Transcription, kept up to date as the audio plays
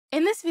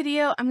In this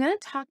video, I'm going to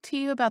talk to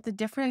you about the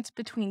difference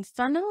between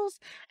funnels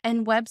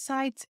and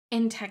websites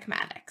in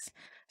TekMatix.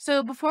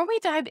 So before we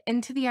dive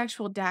into the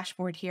actual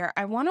dashboard here,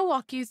 I want to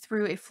walk you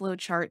through a flow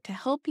chart to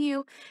help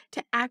you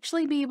to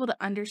actually be able to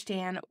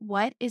understand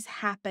what is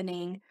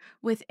happening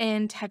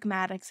within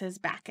TekMatix's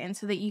backend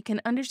so that you can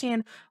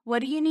understand what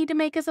do you need to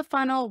make as a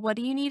funnel, what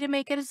do you need to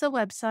make it as a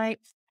website,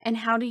 and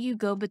how do you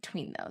go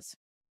between those.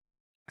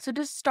 So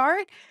to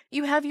start,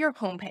 you have your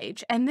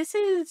homepage, and this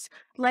is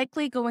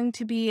likely going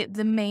to be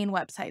the main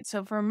website.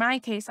 So for my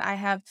case, I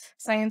have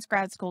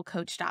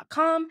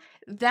sciencegradschoolcoach.com.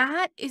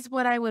 That is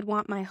what I would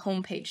want my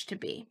homepage to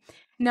be.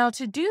 Now,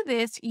 to do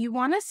this, you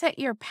want to set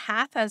your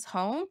path as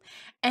home,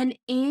 and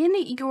in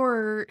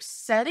your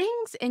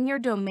settings, in your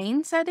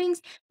domain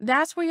settings,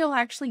 that's where you'll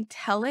actually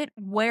tell it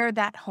where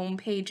that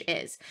homepage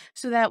is.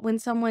 So that when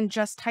someone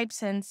just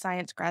types in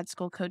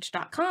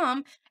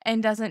sciencegradschoolcoach.com,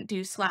 and doesn't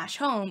do slash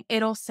home,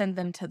 it'll send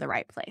them to the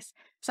right place.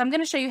 So I'm going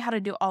to show you how to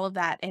do all of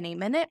that in a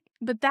minute,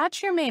 but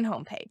that's your main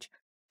homepage.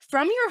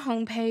 From your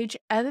homepage,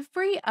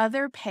 every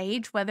other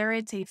page, whether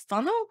it's a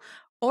funnel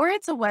or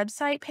it's a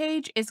website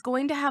page, is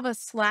going to have a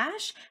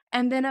slash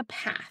and then a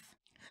path.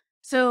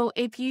 So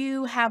if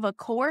you have a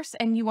course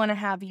and you want to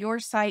have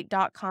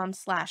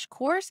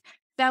yoursite.com/course,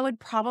 that would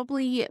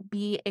probably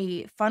be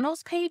a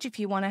funnels page if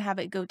you want to have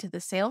it go to the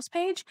sales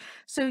page.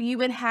 So you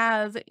would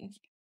have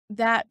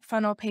that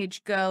funnel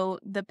page go,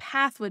 the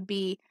path would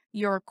be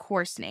your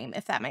course name,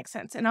 if that makes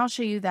sense. And I'll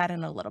show you that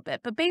in a little bit.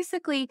 But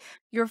basically,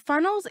 your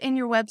funnels and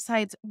your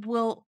websites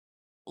will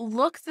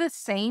look the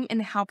same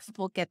in how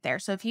people get there.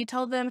 So if you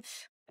tell them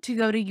to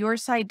go to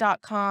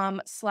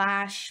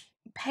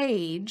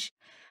yoursite.com/page,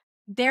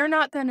 they're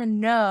not going to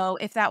know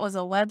if that was a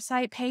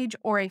website page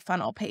or a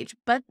funnel page.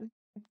 But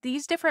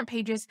these different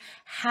pages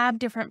have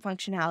different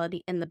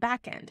functionality in the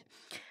back end.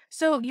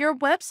 So your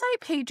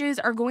website pages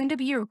are going to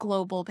be your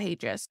global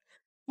pages.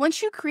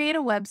 Once you create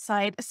a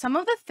website, some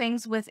of the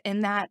things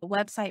within that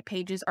website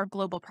pages are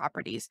global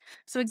properties.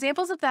 So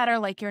examples of that are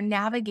like your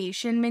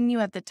navigation menu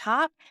at the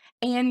top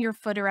and your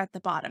footer at the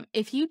bottom.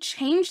 If you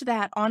change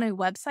that on a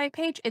website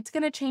page, it's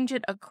going to change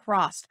it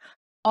across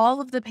all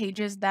of the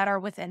pages that are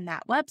within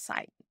that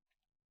website,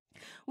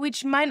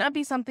 which might not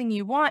be something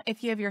you want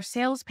if you have your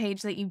sales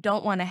page that you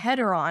don't want a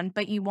header on,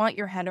 but you want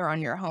your header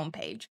on your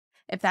homepage,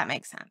 if that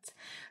makes sense.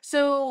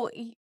 So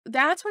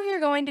that's where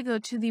you're going to go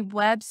to the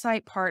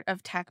website part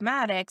of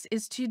TekMatix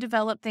is to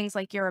develop things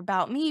like your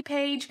About Me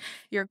page,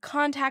 your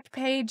contact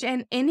page,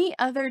 and any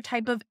other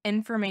type of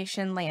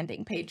information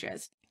landing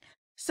pages.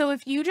 So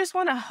if you just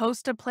want to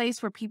host a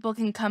place where people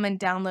can come and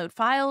download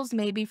files,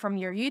 maybe from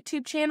your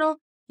YouTube channel,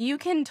 you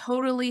can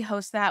totally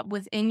host that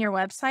within your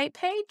website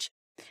page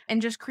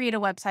and just create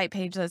a website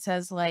page that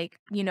says like,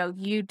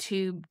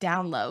 YouTube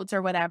downloads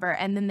or whatever,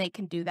 and then they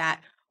can do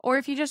that. Or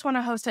if you just want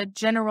to host a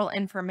general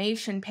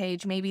information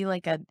page, maybe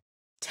like a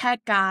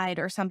tech guide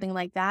or something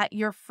like that,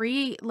 you're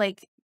free.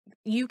 Like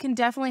you can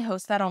definitely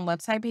host that on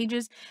website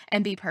pages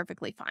and be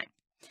perfectly fine.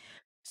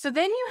 So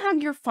then you have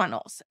your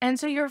funnels. And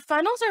so your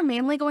funnels are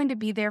mainly going to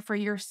be there for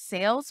your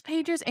sales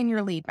pages and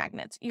your lead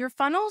magnets. Your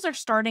funnels are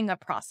starting a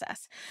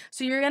process.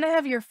 So you're going to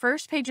have your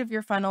first page of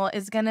your funnel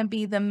is going to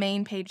be the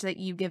main page that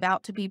you give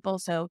out to people.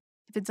 So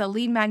if it's a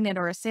lead magnet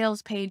or a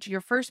sales page,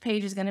 your first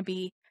page is going to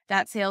be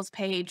that sales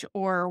page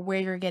or where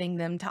you're getting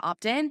them to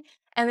opt in.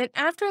 And then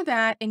after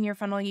that, in your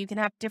funnel, you can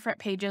have different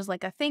pages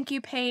like a thank you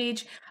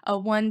page, a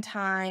one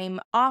time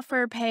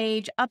offer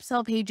page,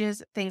 upsell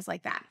pages, things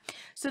like that.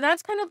 So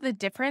that's kind of the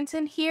difference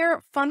in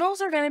here. Funnels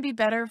are going to be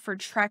better for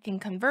tracking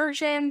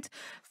conversions,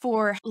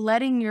 for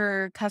letting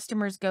your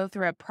customers go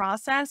through a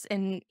process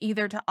and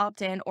either to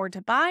opt in or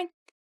to buy.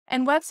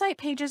 And website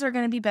pages are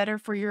going to be better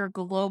for your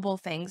global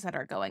things that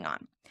are going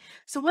on.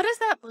 So what does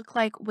that look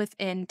like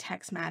within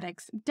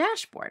TekMatix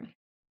dashboard?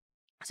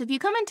 So if you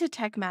come into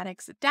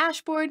TekMatix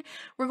dashboard,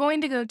 we're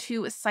going to go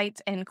to sites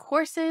and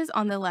courses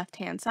on the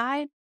left-hand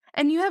side.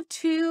 And you have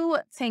two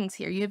things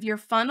here. You have your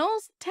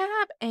funnels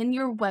tab and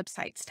your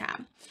websites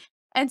tab.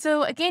 And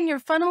so again, your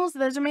funnels,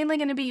 those are mainly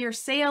going to be your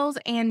sales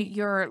and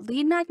your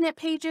lead magnet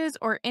pages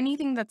or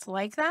anything that's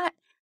like that.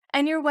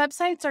 And your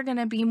websites are going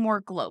to be more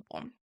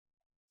global.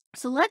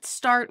 So let's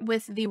start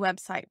with the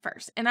website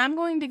first. And I'm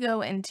going to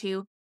go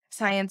into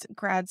Science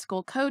Grad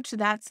School Coach.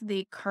 That's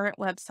the current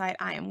website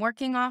I am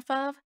working off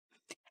of.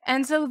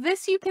 And so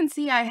this you can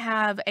see I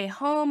have a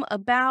home,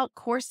 about,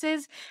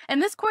 courses,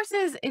 and this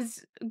courses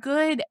is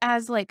good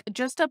as like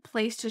just a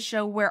place to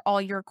show where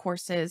all your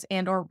courses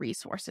and or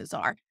resources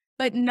are,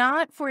 but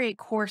not for a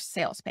course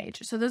sales page.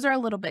 So those are a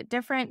little bit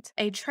different.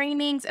 A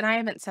trainings, and I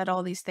haven't set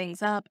all these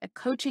things up, a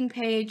coaching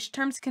page,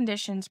 terms,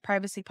 conditions,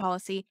 privacy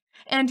policy,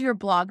 and your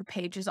blog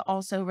page is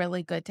also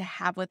really good to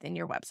have within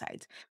your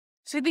websites.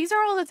 So these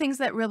are all the things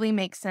that really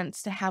make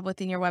sense to have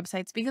within your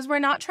websites because we're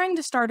not trying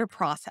to start a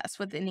process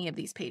with any of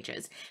these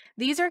pages.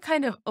 These are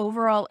kind of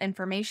overall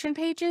information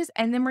pages,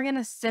 and then we're going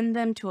to send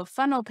them to a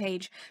funnel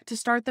page to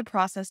start the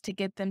process to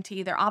get them to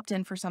either opt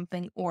in for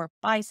something or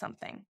buy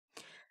something.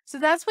 So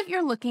that's what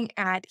you're looking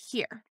at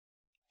here.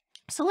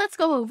 So let's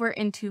go over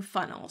into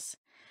funnels.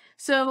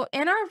 So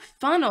in our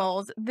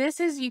funnels, this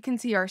is, you can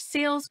see our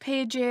sales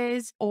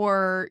pages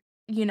or,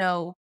 you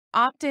know,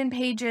 opt-in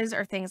pages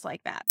or things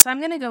like that. So I'm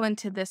going to go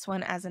into this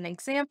one as an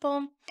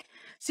example.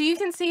 So you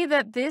can see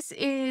that this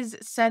is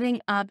setting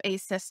up a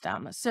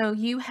system. So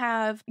you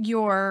have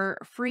your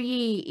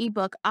free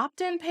ebook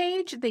opt-in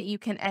page that you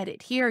can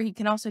edit here. You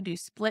can also do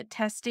split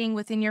testing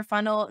within your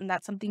funnel, and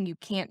that's something you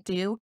can't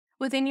do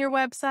within your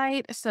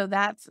website. So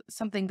that's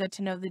something good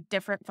to know, the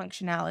different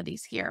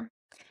functionalities here.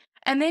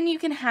 And then you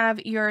can have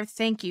your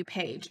thank you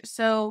page.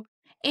 So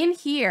in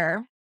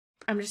here,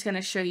 I'm just going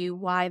to show you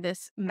why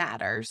this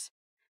matters.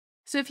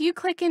 So if you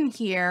click in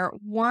here,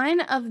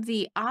 one of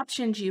the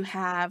options you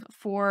have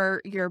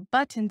for your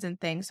buttons and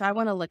things. So I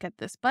want to look at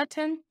this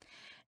button,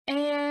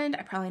 and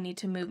I probably need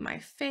to move my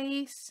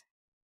face.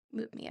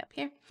 Move me up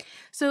here.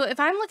 So if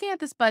I'm looking at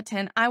this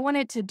button, I want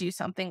it to do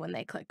something when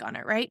they click on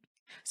it, right?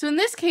 So in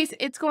this case,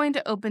 it's going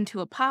to open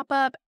to a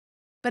pop-up.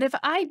 But if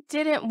I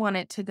didn't want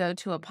it to go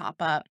to a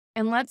pop-up,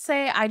 and let's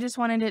say I just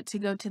wanted it to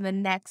go to the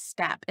next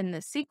step in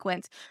the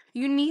sequence,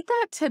 you need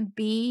that to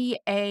be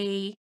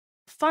a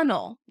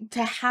funnel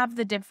to have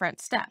the different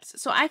steps.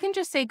 So I can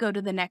just say go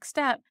to the next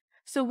step.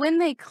 So when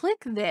they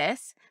click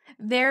this,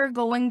 they're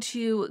going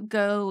to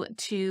go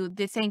to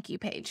the thank you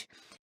page.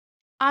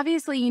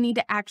 Obviously, you need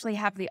to actually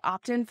have the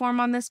opt-in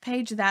form on this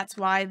page. That's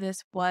why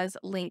this was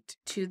linked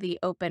to the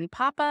open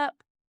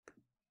pop-up.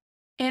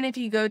 And if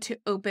you go to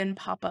open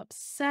pop-up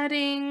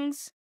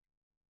settings,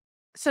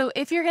 so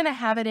if you're going to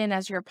have it in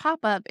as your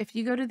pop-up, if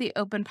you go to the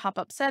open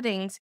pop-up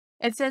settings,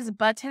 it says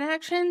button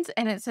actions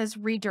and it says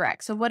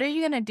redirect. So what are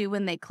you going to do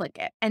when they click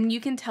it? And you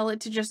can tell it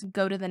to just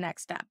go to the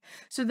next step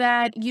so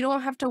that you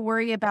don't have to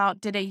worry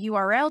about did a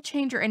URL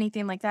change or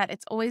anything like that.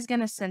 It's always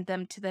going to send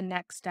them to the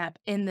next step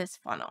in this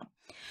funnel.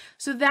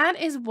 So that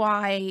is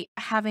why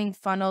having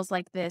funnels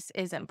like this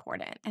is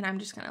important. And I'm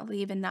just going to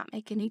leave and not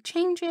make any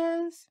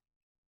changes.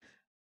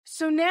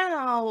 So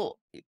now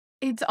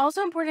it's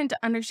also important to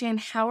understand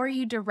how are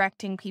you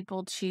directing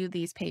people to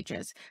these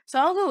pages. So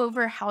I'll go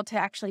over how to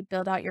actually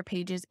build out your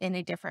pages in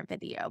a different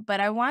video, but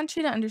I want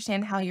you to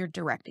understand how you're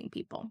directing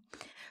people.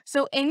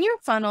 So in your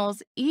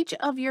funnels, each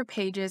of your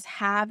pages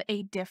have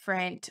a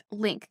different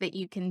link that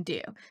you can do.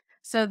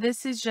 So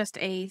this is just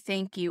a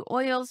thank you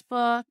oils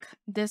book.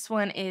 This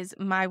one is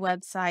my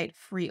website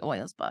free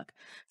oils book.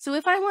 So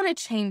if I want to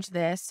change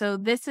this, so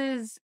this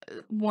is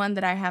one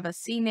that I have a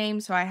C name,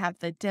 so I have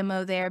the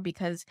demo there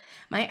because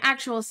my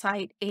actual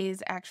site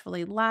is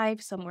actually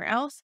live somewhere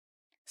else.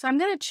 So I'm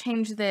going to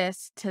change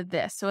this to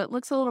this. So it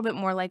looks a little bit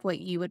more like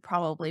what you would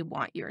probably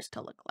want yours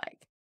to look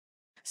like.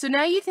 So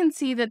now you can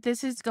see that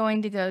this is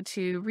going to go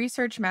to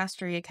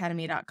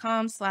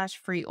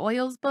researchmasteryacademy.com/free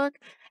oils book.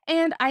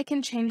 And I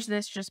can change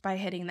this just by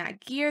hitting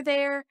that gear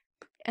there.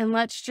 And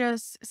let's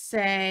just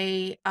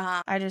say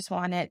I just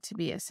want it to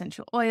be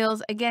essential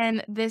oils.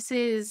 Again, this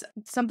is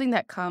something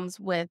that comes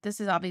with,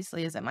 this is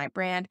obviously isn't my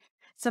brand,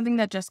 something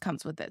that just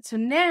comes with it. So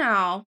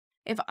now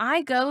if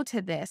I go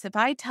to this, if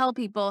I tell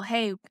people,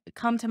 hey,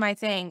 come to my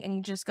thing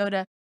and just go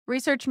to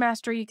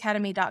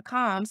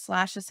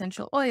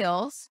researchmasteryacademy.com/essential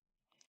oils,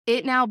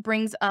 it now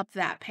brings up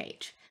that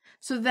page.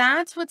 So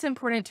that's what's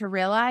important to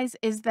realize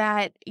is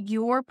that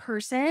your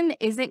person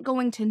isn't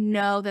going to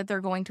know that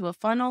they're going to a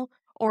funnel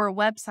or a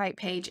website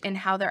page and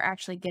how they're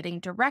actually getting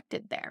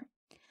directed there.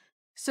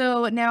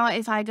 So now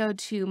if I go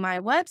to my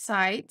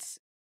websites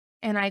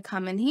and I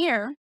come in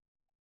here,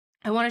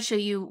 I want to show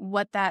you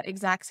what that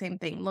exact same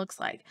thing looks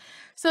like.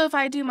 So if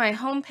I do my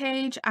home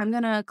page, I'm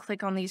going to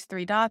click on these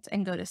three dots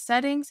and go to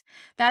settings.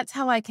 That's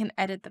how I can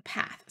edit the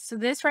path. So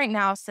this right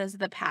now says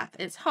the path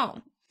is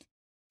home.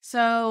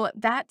 So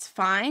that's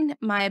fine.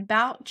 My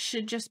about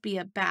should just be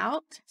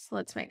about. So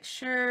let's make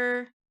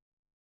sure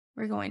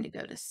we're going to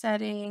go to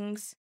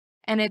settings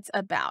and it's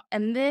about.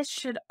 And this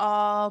should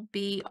all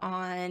be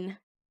on,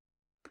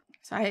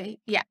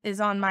 is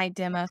on my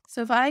demo.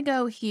 So if I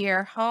go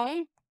here,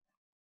 home,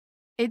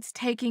 it's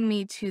taking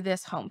me to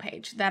this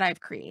homepage that I've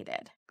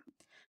created.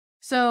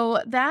 So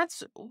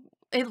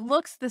it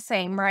looks the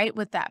same, right,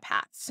 with that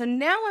path. So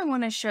now I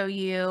want to show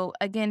you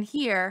again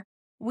here,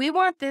 we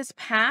want this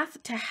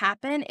path to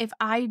happen if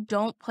I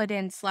don't put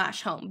in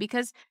 /home,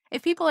 because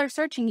if people are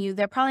searching you,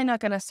 they're probably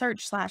not going to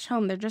search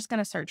 /home. They're just going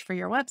to search for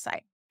your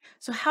website.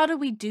 So how do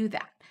we do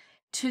that?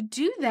 To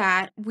do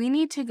that, we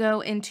need to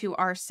go into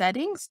our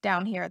settings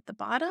down here at the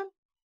bottom.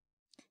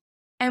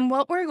 And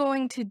what we're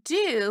going to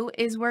do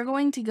is we're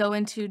going to go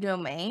into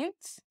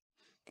domains.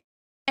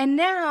 And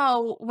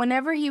now,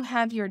 whenever you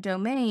have your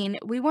domain,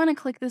 we want to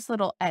click this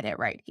little edit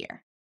right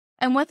here.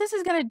 And what this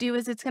is going to do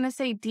is it's going to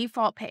say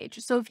default page.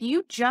 So if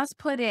you just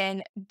put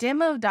in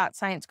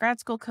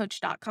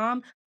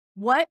demo.sciencegradschoolcoach.com,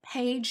 what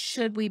page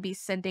should we be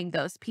sending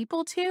those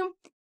people to?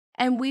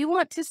 And we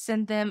want to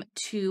send them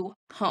to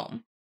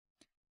home.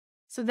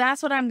 So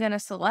that's what I'm going to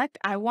select.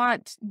 I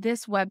want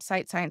this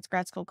website,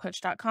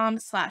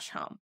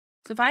 sciencegradschoolcoach.com/home.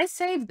 So if I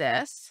save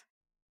this,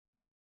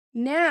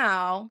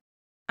 now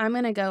I'm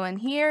going to go in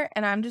here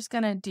and I'm just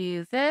going to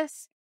do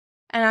this,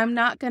 and I'm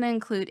not going to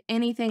include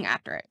anything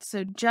after it.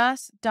 So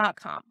just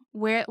 .com.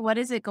 What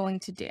is it going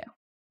to do?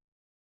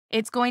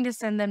 it's going to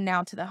send them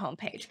now to the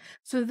homepage.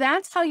 So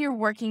that's how you're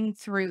working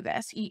through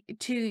this.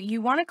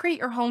 You want to create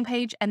your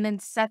homepage and then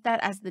set that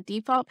as the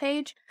default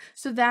page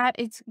so that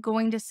it's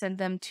going to send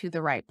them to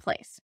the right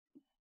place.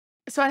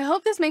 So I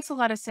hope this makes a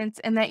lot of sense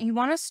and that you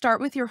want to start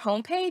with your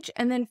homepage,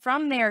 and then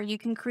from there you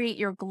can create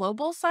your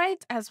global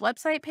sites as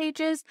website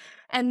pages,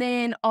 and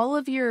then all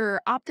of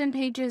your opt-in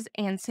pages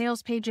and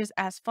sales pages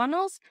as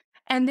funnels.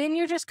 And then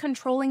you're just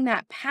controlling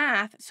that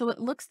path so it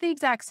looks the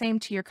exact same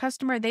to your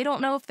customer. They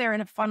don't know if they're in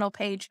a funnel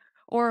page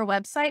or a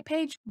website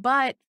page,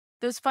 but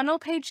those funnel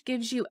page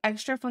gives you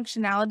extra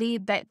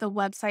functionality that the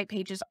website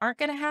pages aren't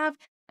going to have.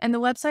 And the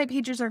website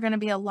pages are going to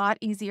be a lot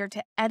easier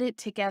to edit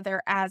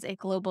together as a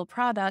global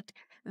product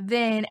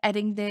than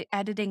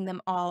editing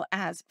them all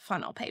as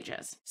funnel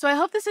pages. So I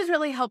hope this is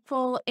really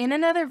helpful. In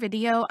another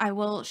video, I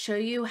will show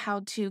you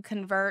how to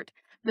convert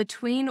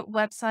between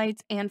websites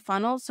and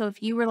funnels. So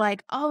if you were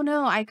like, oh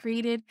no, I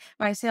created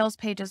my sales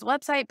page as a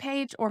website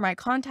page or my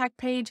contact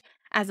page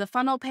as a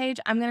funnel page,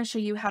 I'm going to show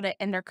you how to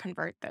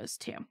interconvert those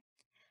two.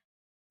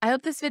 I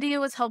hope this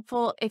video was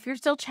helpful. If you're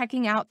still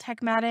checking out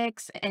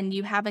TekMatix and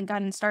you haven't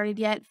gotten started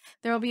yet,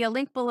 there will be a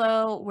link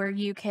below where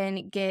you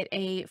can get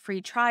a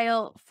free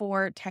trial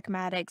for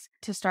TekMatix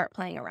to start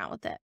playing around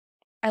with it.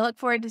 I look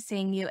forward to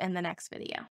seeing you in the next video.